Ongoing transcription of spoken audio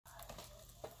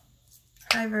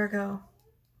Hi, Virgo.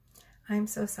 I'm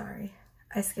so sorry.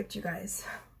 I skipped you guys.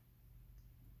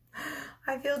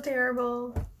 I feel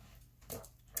terrible.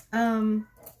 So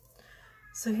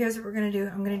here's what we're going to do.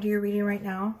 I'm going to do your reading right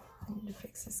now. I need to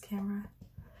fix this camera.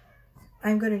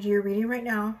 I'm going to do your reading right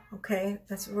now. Okay,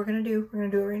 that's what we're going to do. We're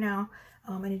going to do it right now.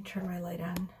 I need to turn my light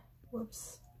on.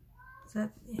 Whoops. Is that,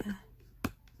 yeah.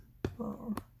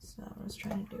 Whoa. That's not what I was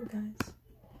trying to do, guys.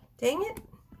 Dang it.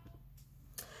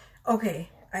 Okay,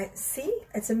 I see.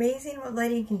 It's amazing what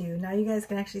lighting can do. Now you guys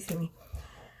can actually see me.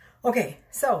 Okay,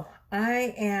 so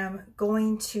I am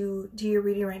going to do your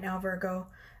reading right now, Virgo.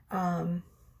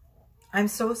 I'm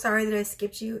so sorry that I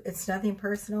skipped you. It's nothing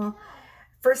personal.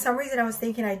 For some reason, I was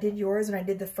thinking I did yours when I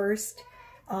did the first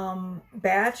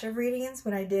batch of readings,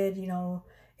 when I did, you know,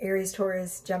 Aries,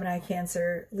 Taurus, Gemini,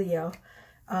 Cancer, Leo.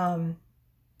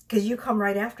 Because you come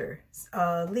right after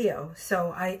Leo.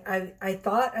 So I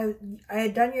thought I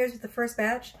had done yours with the first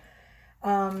batch.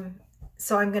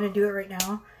 So I'm going to do it right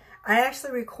now. I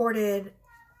actually recorded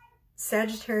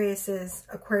Sagittarius's,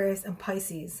 Aquarius, and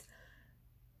Pisces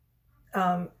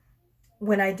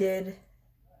when I did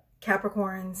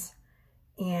Capricorns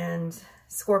and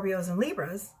Scorpios and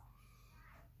Libras.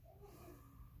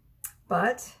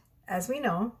 But as we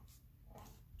know,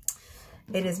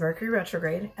 it is Mercury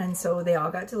retrograde, and so they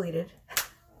all got deleted.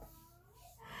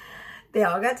 They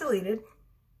all got deleted.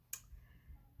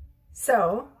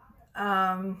 So,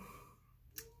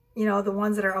 you know, the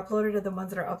ones that are uploaded are the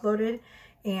ones that are uploaded,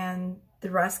 and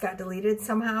the rest got deleted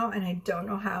somehow, and I don't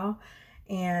know how.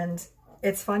 And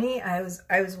it's funny, I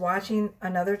was watching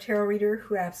another tarot reader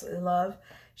who I absolutely love.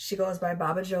 She goes by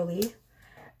Baba Jolie,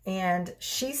 and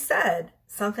she said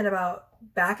something about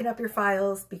backing up your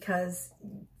files because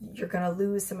you're going to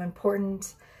lose some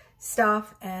important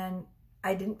stuff, and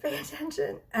I didn't pay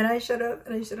attention, and I should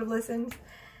have listened.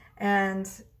 And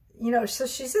you know, so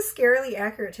she's a scarily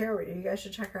accurate tarot reader. You guys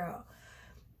should check her out.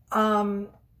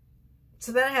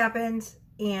 So that happened,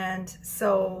 and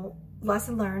so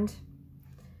lesson learned.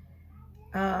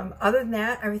 Other than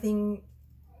that, everything,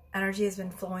 energy has been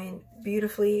flowing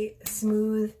beautifully,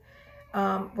 smooth.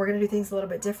 We're going to do things a little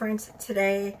bit different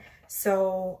today.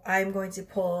 So I'm going to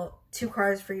pull 2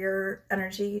 cards for your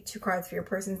energy, 2 cards for your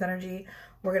person's energy.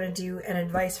 We're going to do an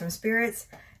advice from spirits.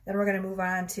 Then we're going to move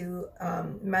on to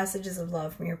messages of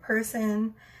love from your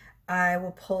person. I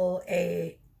will pull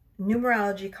a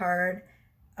numerology card,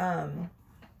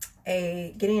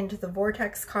 a getting into the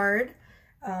vortex card.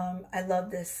 I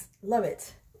love this, love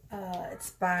it.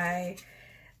 It's by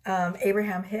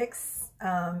Abraham Hicks.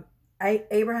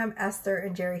 Abraham, Esther,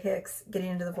 and Jerry Hicks,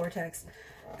 Getting into the Vortex.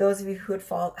 Those of you who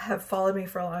have followed me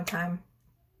for a long time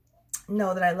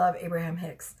know that I love Abraham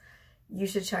Hicks. You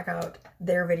should check out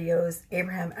their videos.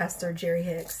 Abraham, Esther, Jerry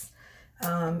Hicks.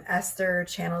 Esther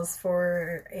channels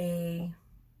for a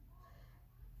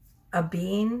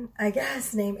being, I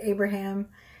guess, named Abraham,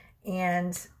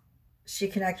 and she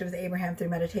connected with Abraham through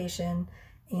meditation,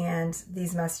 and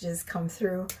these messages come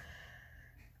through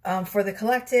for the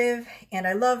collective. And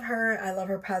I love her. I love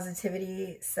her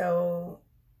positivity. So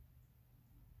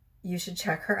you should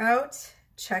check her out.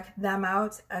 Check them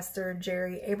out, Esther,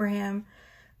 Jerry, Abraham.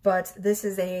 But this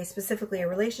is specifically a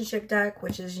relationship deck,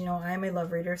 which is, you know, I'm a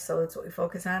love reader, so that's what we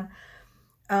focus on.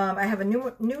 I have a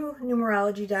new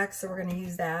numerology deck, so we're going to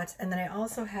use that. And then I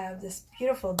also have this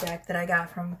beautiful deck that I got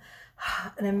from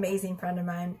an amazing friend of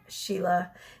mine,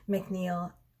 Sheila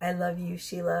McNeil. I love you,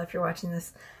 Sheila, if you're watching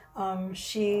this.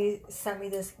 She sent me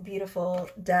this beautiful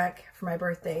deck for my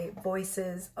birthday,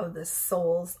 Voices of the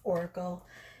Soul's Oracle,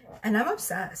 and I'm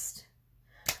obsessed.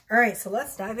 All right, so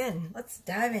let's dive in. Let's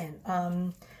dive in.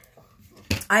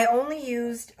 I only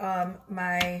used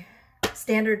my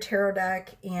standard tarot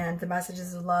deck and the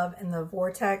messages of love and the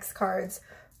vortex cards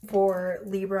for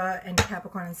Libra and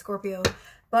Capricorn and Scorpio,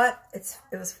 but it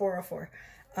was 4:04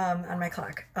 on my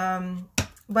clock.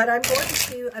 But I'm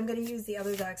going to use the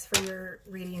other decks for your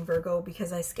reading, Virgo,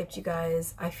 because I skipped you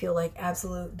guys. I feel like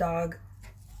absolute dog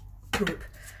poop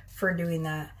for doing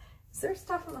that. Is there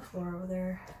stuff on the floor over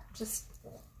there? Just,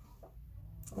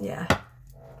 yeah,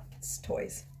 it's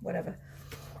toys, whatever.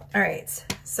 All right,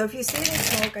 so if you see any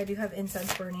smoke, I do have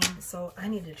incense burning, so I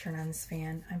need to turn on this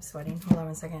fan. I'm sweating. Hold on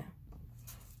one second.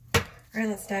 All right,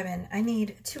 let's dive in. I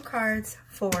need 2 cards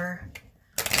for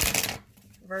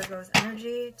Virgo's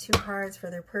energy, 2 cards for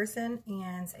their person,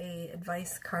 and a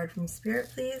advice card from Spirit,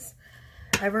 please.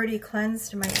 I've already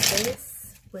cleansed my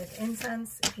space with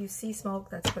incense. If you see smoke,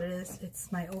 that's what it is. It's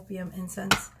my opium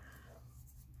incense.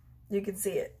 You can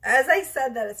see it. As I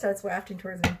said that, it starts wafting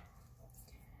towards me.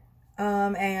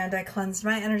 And I cleansed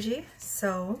my energy,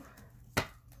 so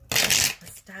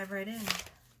let's dive right in.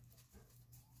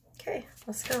 Okay.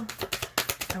 Let's go.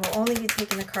 I will only be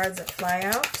taking the cards that fly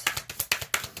out.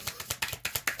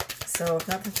 So if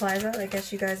nothing flies out, I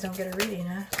guess you guys don't get a reading,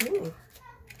 huh? Ooh.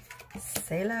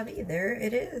 C'est la vie. There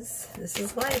it is. This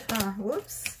is life, huh?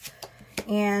 Whoops.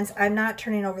 And I'm not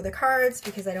turning over the cards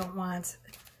because I don't want...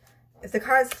 If the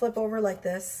cards flip over like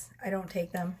this, I don't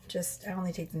take them. I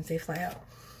only take them if they fly out.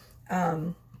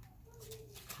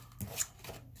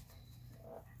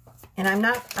 And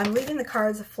I'm leaving the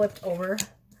cards flipped over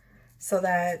so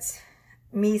that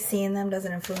me seeing them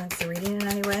doesn't influence the reading in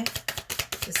any way.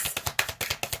 Just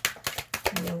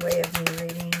a new way of me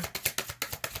reading,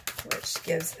 which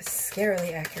gives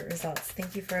scarily accurate results.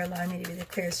 Thank you for allowing me to be the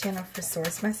clearest channel for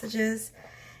source messages.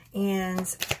 And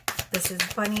this is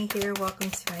Bunny here. Welcome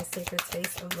to my sacred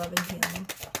space of love and healing.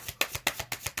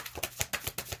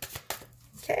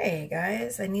 Okay,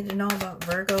 guys, I need to know about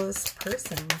Virgo's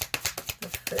person. The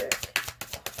frick?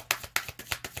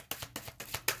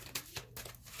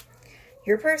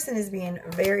 Your person is being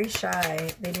very shy.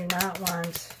 They do not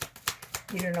want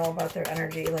you to know about their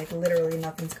energy. Like, literally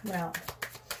nothing's coming out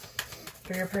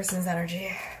for your person's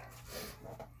energy.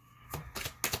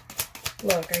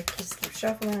 Look, I just keep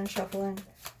shuffling and shuffling.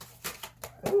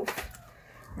 Ooh.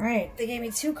 All right, they gave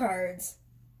me 2 cards.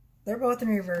 They're both in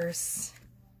reverse.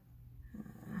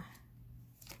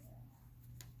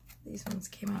 These ones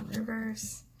came out in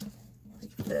reverse.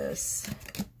 Like this.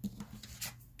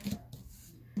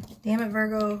 Damn it,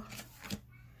 Virgo.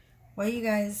 Why you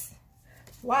guys...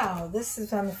 Wow, this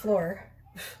is on the floor.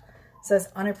 It says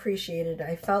unappreciated.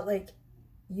 I felt like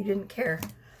you didn't care.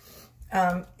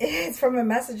 It's from a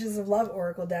Messages of Love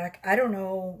Oracle deck. I don't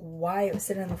know why it was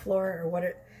sitting on the floor or what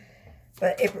it...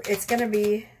 But it's going to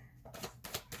be...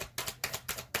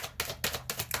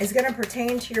 It's going to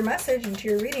pertain to your message and to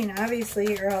your reading,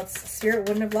 obviously, or else Spirit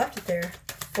wouldn't have left it there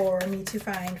for me to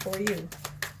find for you.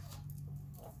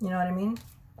 You know what I mean?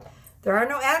 There are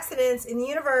no accidents in the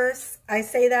universe. I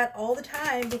say that all the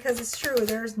time because it's true.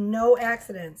 There's no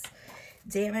accidents.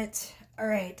 Damn it. All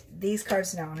right. These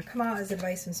cards now want to come out as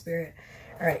advice from Spirit.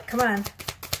 All right. Come on.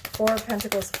 4 of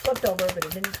Pentacles flipped over, but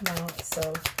it didn't come out.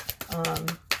 So,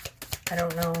 I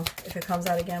don't know. If it comes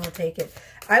out again, we'll take it.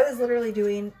 I was literally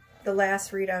doing the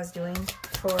last read I was doing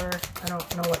for, I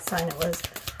don't know what sign it was.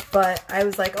 But I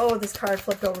was like, oh, this card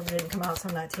flipped over but it didn't come out, so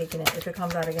I'm not taking it. If it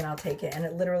comes out again, I'll take it. And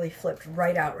it literally flipped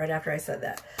right out right after I said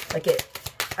that. Like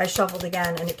I shuffled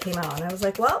again and it came out. And I was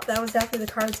like, well, that was definitely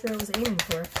the card Spirit was aiming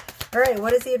for. All right,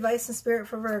 what is the advice in Spirit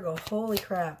for Virgo? Holy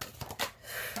crap.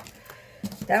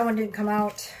 That one didn't come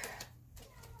out.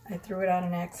 I threw it on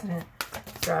an accident.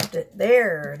 Dropped it.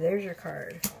 There's your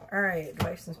card. All right,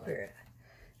 advice in Spirit.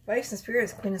 Advice in Spirit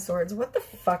is Queen of Swords. What the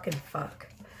fucking fuck?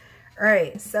 All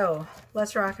right, so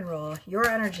let's rock and roll. Your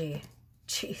energy.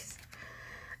 Jeez.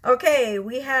 Okay,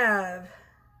 we have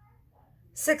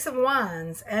 6 of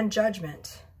Wands and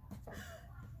Judgment.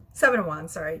 7 of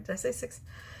Wands, sorry. Did I say 6?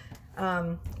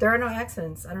 There are no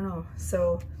accidents. I don't know.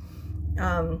 So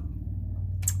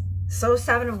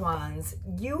 7 of Wands.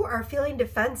 You are feeling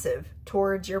defensive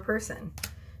towards your person.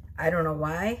 I don't know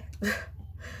why.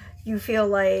 You feel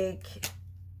like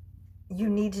you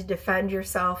need to defend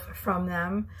yourself from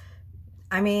them.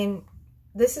 I mean,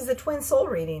 this is a twin soul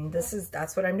reading.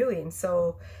 That's what I'm doing.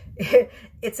 So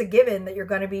it's a given that you're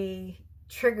going to be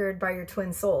triggered by your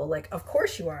twin soul. Like, of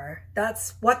course you are.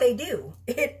 That's what they do.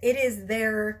 It is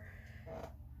their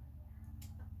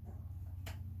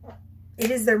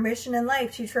mission in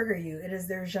life to trigger you. It is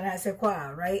their je ne sais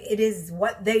quoi, right? It is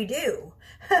what they do.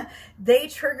 They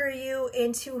trigger you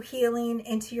into healing,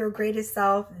 into your greatest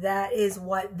self. That is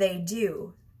what they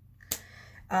do.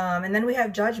 And then we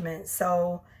have Judgment.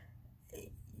 So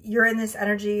you're in this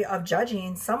energy of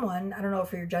judging someone. I don't know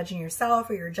if you're judging yourself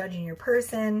or you're judging your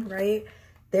person, right?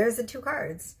 There's the 2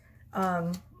 cards.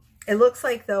 It looks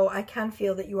like, though, I can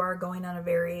feel that you are going on a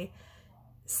very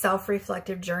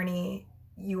self-reflective journey.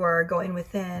 You are going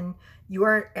within. You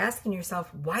are asking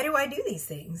yourself, why do I do these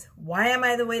things? Why am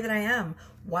I the way that I am?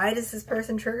 Why does this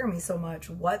person trigger me so much?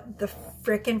 What the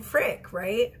frickin' frick,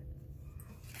 right?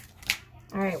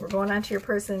 All right, we're going on to your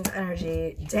person's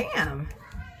energy. Damn.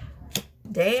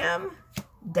 Damn.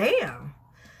 Damn.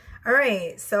 All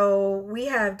right, so we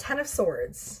have 10 of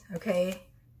Swords, okay?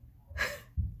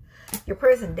 Your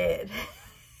person did.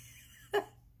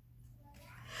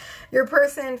 Your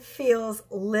person feels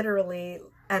literally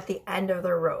at the end of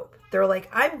their rope. They're like,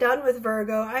 I'm done with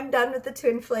Virgo. I'm done with the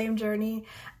twin flame journey.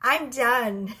 I'm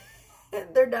done.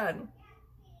 They're done.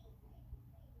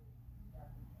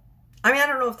 I mean, I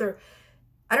don't know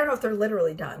if they're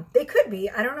literally done. They could be.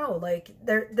 I don't know. Like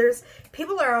there's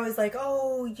people are always like,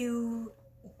 oh, you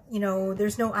know,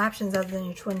 there's no options other than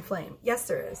your twin flame. Yes,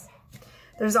 there is.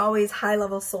 There's always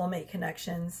high-level soulmate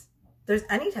connections. There's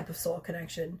any type of soul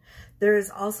connection. There's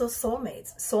also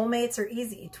soulmates. Soulmates are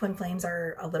easy. Twin flames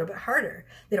are a little bit harder.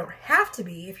 They don't have to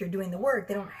be. If you're doing the work,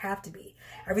 they don't have to be.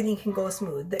 Everything can go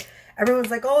smooth.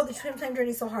 Everyone's like, oh, the twin flame journey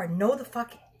is so hard. No, the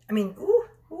fuck. I mean, ooh,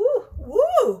 woo,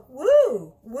 woo,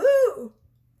 woo, woo,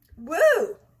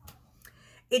 woo.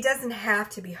 It doesn't have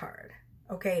to be hard.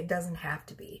 Okay, it doesn't have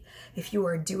to be. If you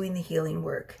are doing the healing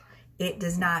work, it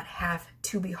does not have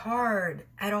to be hard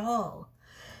at all.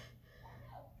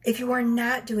 If you are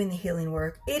not doing the healing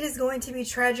work, it is going to be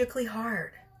tragically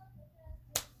hard.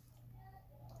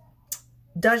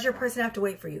 Does your person have to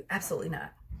wait for you? Absolutely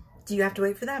not. Do you have to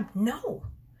wait for them? No.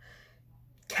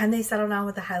 Can they settle down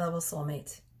with a high-level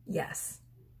soulmate? Yes.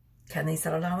 Can they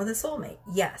settle down with a soulmate?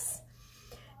 Yes.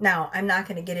 Now, I'm not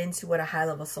going to get into what a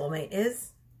high-level soulmate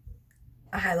is,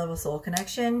 a high-level soul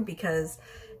connection, because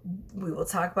we will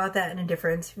talk about that in a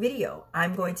different video. I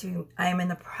am in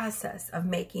the process of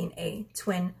making a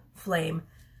twin flame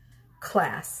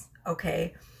class,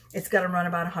 okay? It's going to run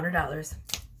about $100.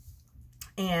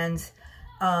 And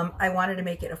I wanted to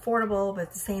make it affordable, but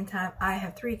at the same time, I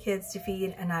have 3 kids to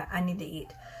feed and I need to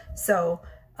eat. So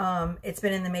it's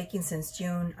been in the making since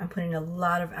June. I'm putting a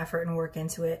lot of effort and work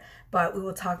into it, but we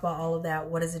will talk about all of that.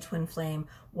 What is a twin flame?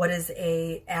 What is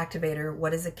a activator?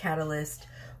 What is a catalyst?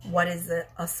 What is a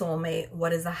soulmate?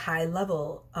 What is a high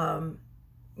level,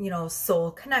 you know,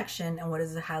 soul connection? And what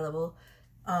is a high level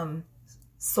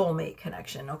soulmate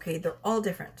connection? Okay, they're all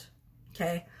different.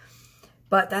 Okay,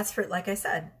 but that's for, like I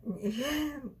said,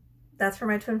 that's for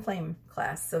my twin flame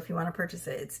class. So if you want to purchase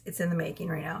it, it's in the making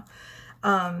right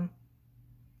now.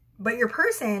 But your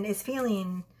person is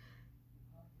feeling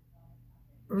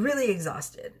really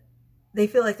exhausted. They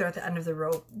feel like they're at the end of the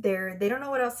rope. They don't know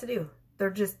what else to do.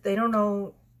 They don't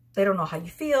know how you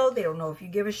feel. They don't know if you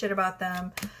give a shit about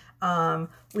them.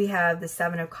 We have the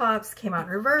 7 of Cups came out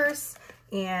in reverse,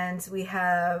 and we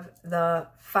have the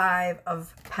 5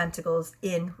 of Pentacles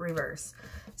in reverse.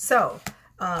 So,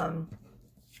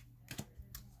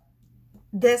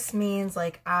 this means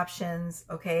like options,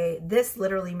 okay? This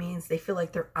literally means they feel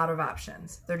like they're out of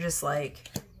options. They're just like,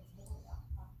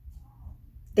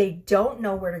 they don't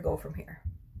know where to go from here.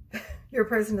 Your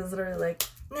person is literally like,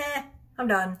 nah, I'm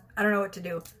done. I don't know what to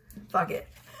do. Fuck it.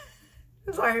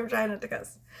 I'm sorry, I'm trying not to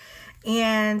cuss.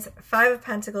 And 5 of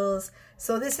Pentacles.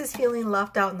 So this is feeling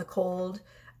left out in the cold.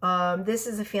 This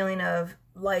is a feeling of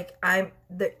like,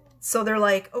 so they're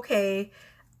like, okay,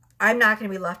 I'm not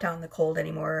going to be left out in the cold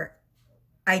anymore.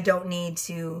 I don't need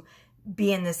to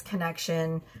be in this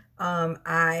connection.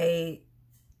 I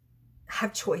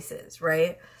have choices,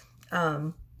 right?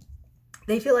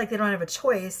 They feel like they don't have a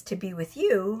choice to be with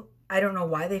you. I don't know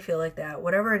why they feel like that.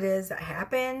 Whatever it is that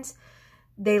happened,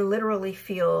 they literally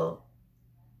feel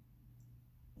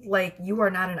like you are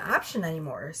not an option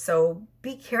anymore. So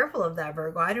be careful of that,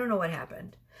 Virgo. I don't know what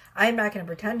happened. I'm not going to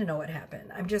pretend to know what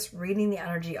happened. I'm just reading the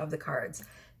energy of the cards.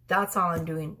 That's all I'm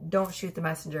doing. Don't shoot the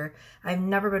messenger. I've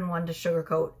never been one to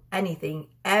sugarcoat anything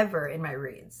ever in my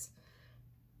reads.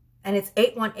 And it's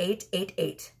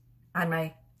 81888 on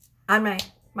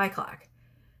my clock.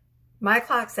 My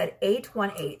clock said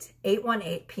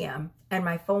 818 p.m. and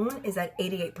my phone is at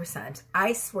 88%.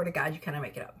 I swear to God, you cannot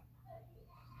make it up.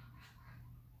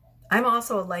 I'm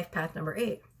also a life path number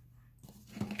 8.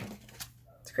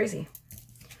 It's crazy.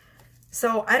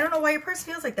 So I don't know why your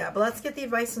person feels like that, but let's get the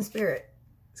advice from Spirit.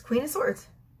 It's Queen of Swords.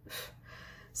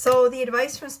 So the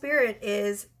advice from Spirit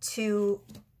is to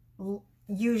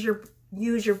use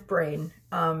your brain.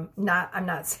 I'm not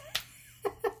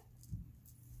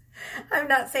I'm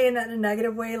not saying that in a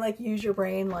negative way, like use your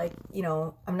brain, like, you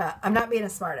know, I'm not being a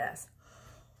smart ass.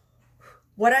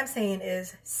 What I'm saying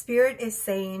is Spirit is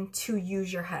saying to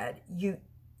use your head.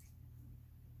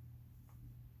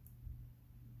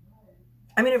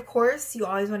 I mean, of course, you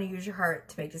always want to use your heart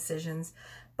to make decisions,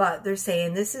 but they're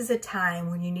saying this is a time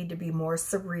when you need to be more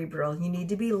cerebral. You need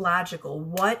to be logical.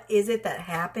 What is it that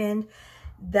happened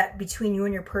that between you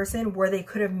and your person where they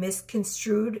could have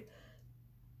misconstrued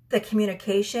the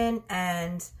communication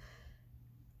and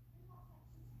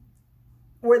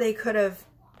where they could have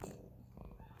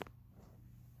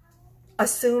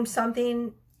assumed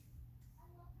something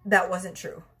that wasn't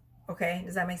true? Okay,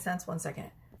 does that make sense? One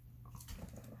second.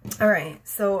 All right,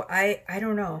 so I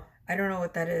don't know. I don't know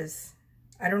what that is.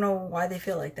 I don't know why they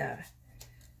feel like that.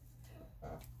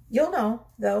 You'll know,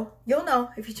 though. You'll know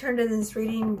if you turned in this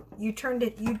reading. You tuned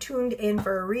in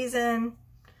for a reason.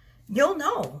 You'll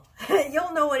know.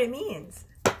 You'll know what it means.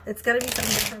 It's got to be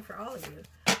something different for all of you.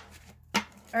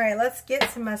 All right, let's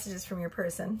get some messages from your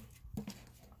person.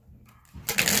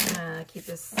 I'm going to keep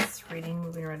this reading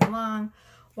moving right along.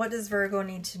 What does Virgo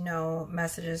need to know?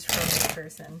 Messages from this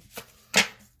person.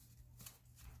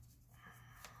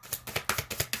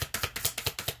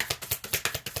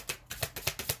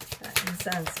 That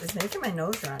incense is making my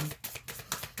nose run.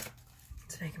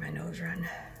 It's making my nose run.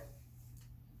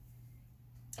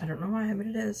 I don't know why, but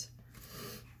it is.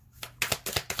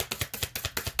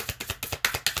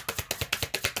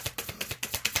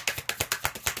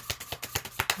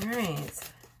 All right.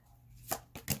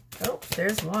 Oh,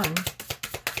 there's one.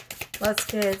 Let's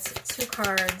get 2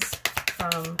 cards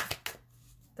from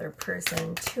their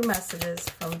person. 2 messages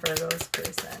from Virgo's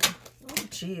person. Oh,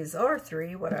 geez. Or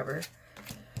 3, whatever.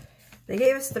 They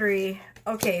gave us 3.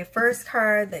 Okay, first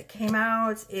card that came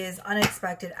out is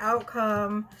unexpected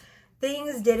outcome.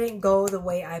 Things didn't go the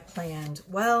way I planned.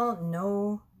 Well,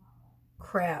 no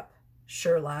crap,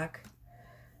 Sherlock.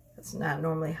 That's not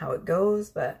normally how it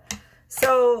goes, but...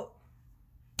 So,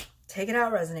 take it how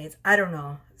it resonates. I don't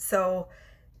know. So,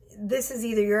 this is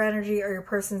either your energy or your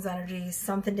person's energy.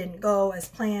 Something didn't go as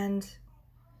planned.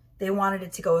 They wanted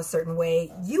it to go a certain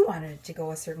way. You wanted it to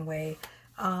go a certain way.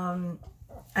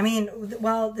 I mean,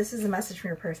 well, this is a message from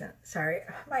your person. Sorry,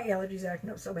 my allergies are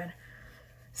acting up so bad.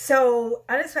 So,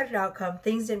 unexpected outcome.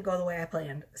 Things didn't go the way I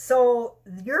planned. So,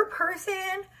 your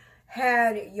person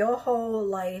had your whole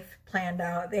life planned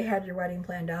out. They had your wedding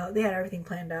planned out. They had everything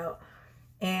planned out.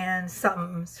 And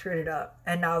something screwed it up.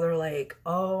 And now they're like,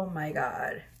 oh my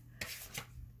God.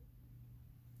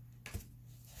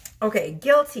 Okay,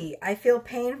 guilty. I feel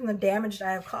pain from the damage that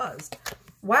I have caused.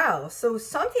 Wow, so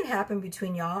something happened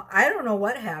between y'all. I don't know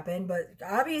what happened, but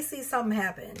obviously something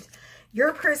happened.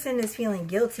 Your person is feeling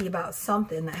guilty about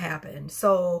something that happened.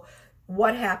 So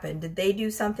what happened? Did they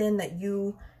do something that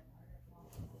you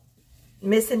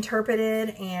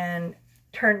misinterpreted and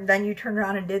then you turned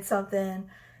around and did something?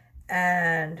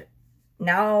 And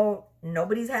now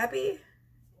nobody's happy?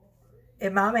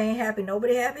 If mama ain't happy,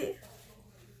 nobody happy?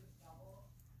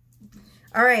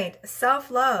 All right,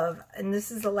 self-love. And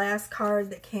this is the last card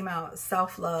that came out,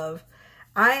 self-love.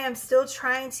 I am still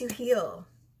trying to heal.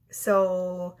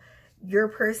 So your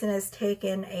person has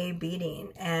taken a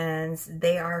beating and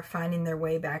they are finding their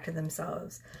way back to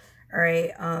themselves. All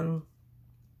right.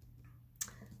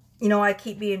 You know, I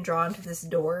keep being drawn to this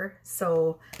door.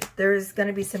 So there's going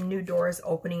to be some new doors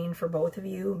opening for both of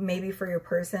you. Maybe for your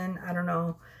person. I don't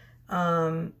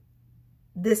know.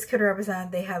 This could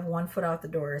represent they have 1 foot out the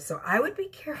door. So I would be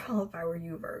careful if I were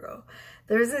you, Virgo.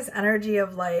 There's this energy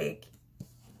of like,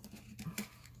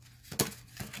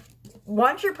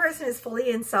 once your person is fully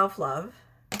in self-love,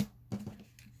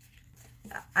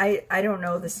 I don't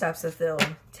know the steps that they'll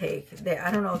take.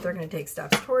 I don't know if they're going to take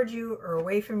steps towards you or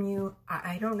away from you.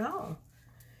 I don't know.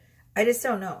 I just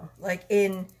don't know. Like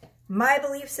in my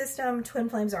belief system, twin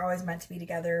flames are always meant to be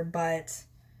together. But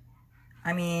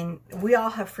I mean, we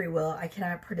all have free will. I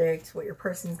cannot predict what your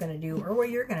person's going to do or what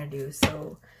you're going to do.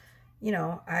 So, you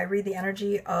know, I read the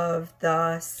energy of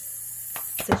the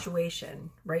situation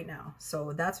right now.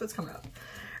 So that's what's coming up.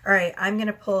 All right, I'm going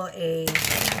to pull a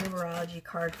numerology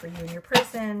card for you and your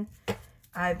person.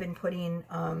 I've been putting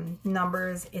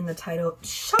numbers in the title.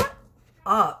 Shut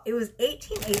up. It was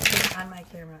 1818 on my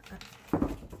camera.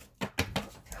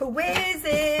 Who is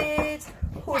it?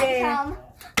 Who there?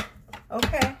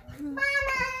 Okay. Mama.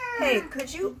 Hey,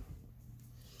 could you?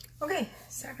 Okay,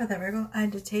 sorry about that, Virgo. I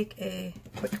had to take a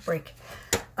quick break.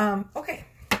 Okay.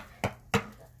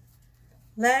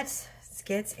 Let's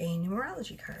get a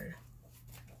numerology card.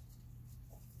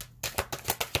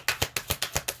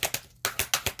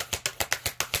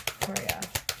 For ya.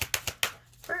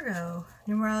 Virgo.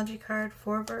 Numerology card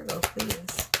for Virgo,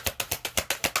 please.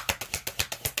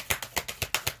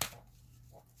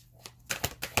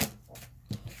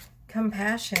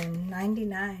 Compassion,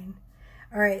 99.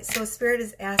 All right, so Spirit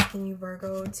is asking you,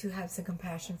 Virgo, to have some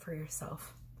compassion for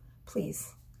yourself.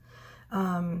 Please.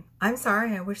 I'm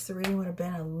sorry. I wish the reading would have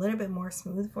been a little bit more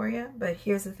smooth for you. But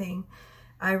here's the thing.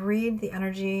 I read the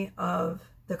energy of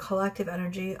the collective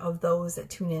energy of those that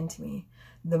tune in to me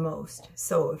the most.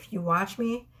 So if you watch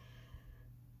me,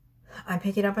 I'm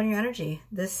picking up on your energy.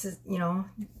 This is, you know,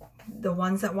 the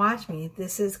ones that watch me,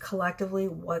 this is collectively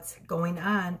what's going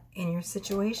on in your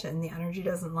situation. The energy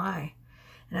doesn't lie.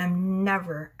 And I'm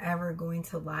never, ever going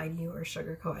to lie to you or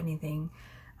sugarcoat anything.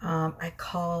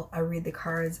 I read the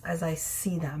cards as I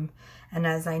see them and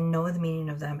as I know the meaning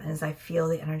of them and as I feel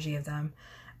the energy of them.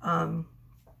 And,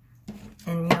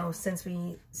 you know, since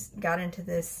we got into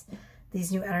these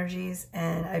new energies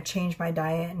and I've changed my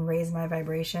diet and raised my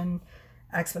vibration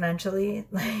exponentially,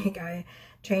 like I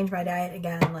changed my diet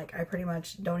again, like I pretty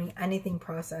much don't eat anything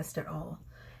processed at all.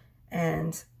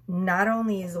 And not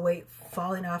only is the weight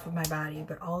falling off of my body,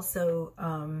 but also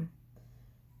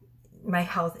my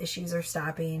health issues are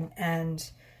stopping,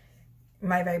 and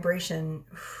my vibration,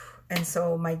 and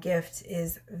so my gift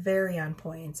is very on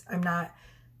point. I'm not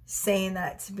saying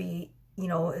that to be, you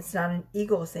know, it's not an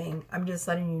ego thing. I'm just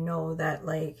letting you know that,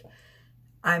 like,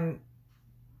 I'm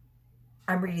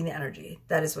reading the energy.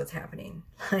 That is what's happening.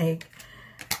 Like,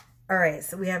 all right,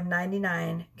 so we have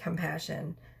 99,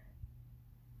 compassion.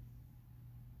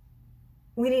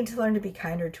 We need to learn to be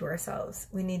kinder to ourselves.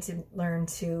 We need to learn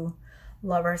to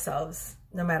love ourselves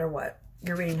no matter what.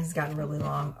 Your reading has gotten really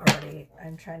long already.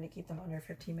 I'm trying to keep them under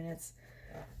 15 minutes.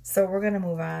 So we're going to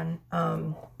move on.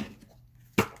 I'm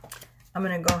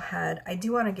going to go ahead. I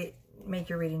do want to make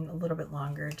your reading a little bit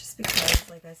longer just because,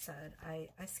 like I said, I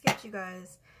skipped you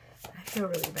guys. I feel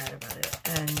really bad about it.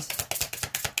 And,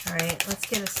 all right, let's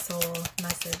get a soul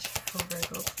message for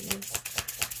Virgo, please.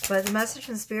 But the message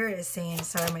from Spirit is saying,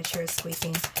 sorry, my chair is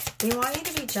squeaking. They want you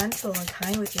to be gentle and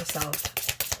kind with yourself,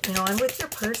 you know, and with your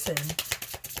person.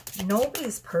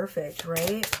 Nobody's perfect,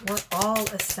 right? We're all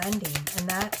ascending, and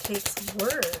that takes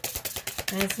work.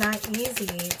 And it's not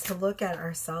easy to look at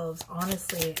ourselves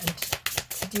honestly and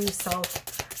to do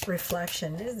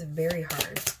self-reflection. It is very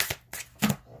hard.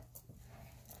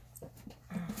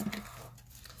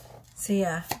 So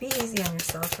yeah, be easy on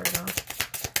yourself, Virgo.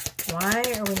 Why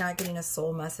are we not getting a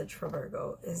soul message for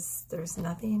Virgo? There's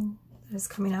nothing that is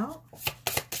coming out?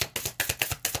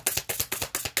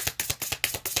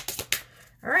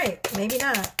 All right, maybe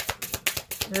not.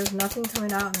 There's nothing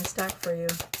coming out in this deck for you.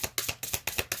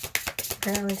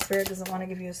 Apparently, Spirit doesn't want to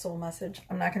give you a soul message.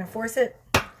 I'm not going to force it.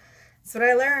 That's what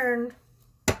I learned.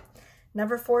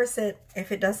 Never force it.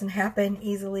 If it doesn't happen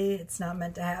easily, it's not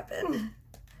meant to happen.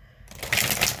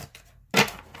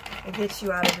 It gets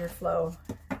you out of your flow,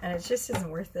 and it just isn't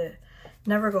worth it.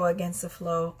 Never go against the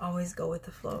flow. Always go with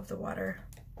the flow of the water.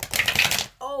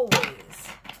 Always.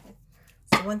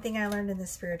 So one thing I learned in this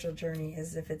spiritual journey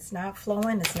is if it's not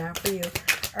flowing, it's not for you.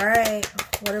 All right,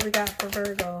 what do we got for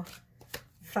Virgo?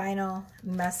 Final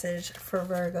message for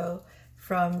Virgo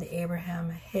from the Abraham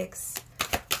Hicks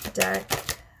deck.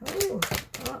 Ooh,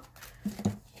 oh.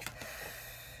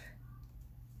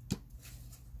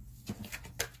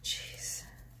 Jeez.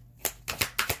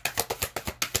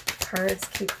 Cards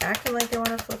keep acting like they want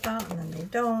to flip out, and then they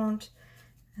don't.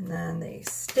 And then they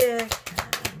stick,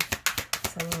 and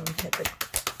some of them hit the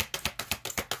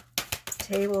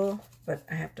table, but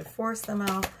I have to force them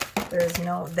out. There's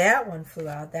no, that one flew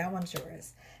out. That one's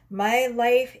yours. My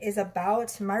life is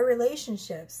about my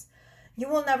relationships. You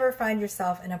will never find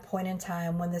yourself in a point in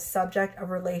time when the subject of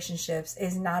relationships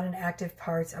is not an active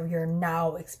part of your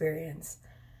now experience.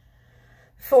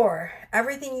 4,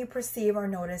 everything you perceive or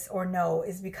notice or know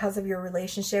is because of your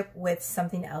relationship with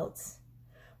something else.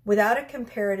 Without a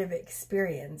comparative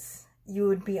experience, you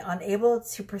would be unable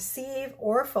to perceive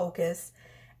or focus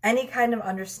any kind of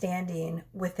understanding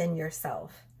within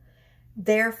yourself.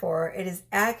 Therefore, it is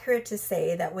accurate to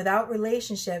say that without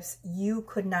relationships, you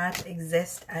could not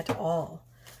exist at all.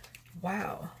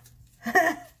 Wow.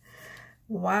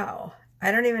 Wow.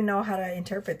 I don't even know how to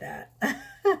interpret that.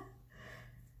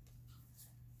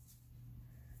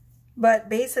 But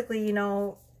basically, you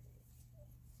know,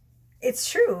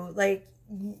 it's true. Like,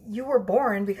 you were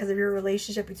born because of your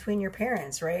relationship between your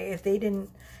parents, right? If they didn't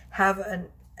have an,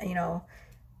 you know,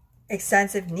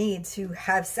 extensive need to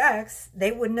have sex,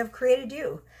 they wouldn't have created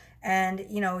you. And,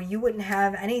 you know, you wouldn't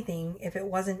have anything if it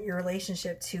wasn't your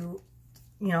relationship to,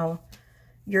 you know,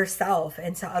 yourself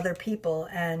and to other people.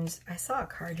 And I saw a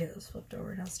card here that was flipped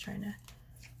over, and I was trying to,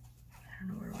 I don't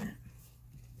know where it went.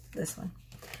 This one.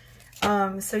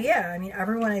 So yeah, I mean,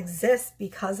 everyone exists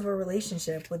because of a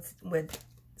relationship with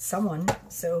someone.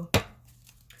 So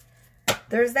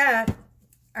there's that.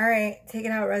 All right, take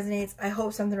it how it resonates. I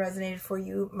hope something resonated for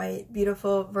you, my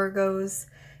beautiful Virgos.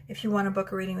 If you want to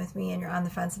book a reading with me and you're on the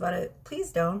fence about it,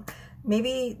 please don't.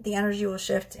 Maybe the energy will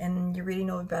shift and your reading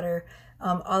will be better.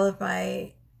 All of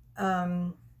my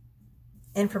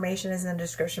information is in the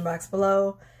description box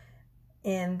below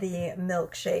in the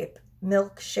Milkshake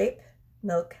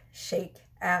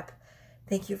app.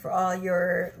 Thank you for all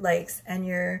your likes and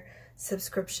your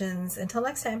subscriptions. Until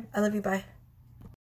next time, I love you. Bye.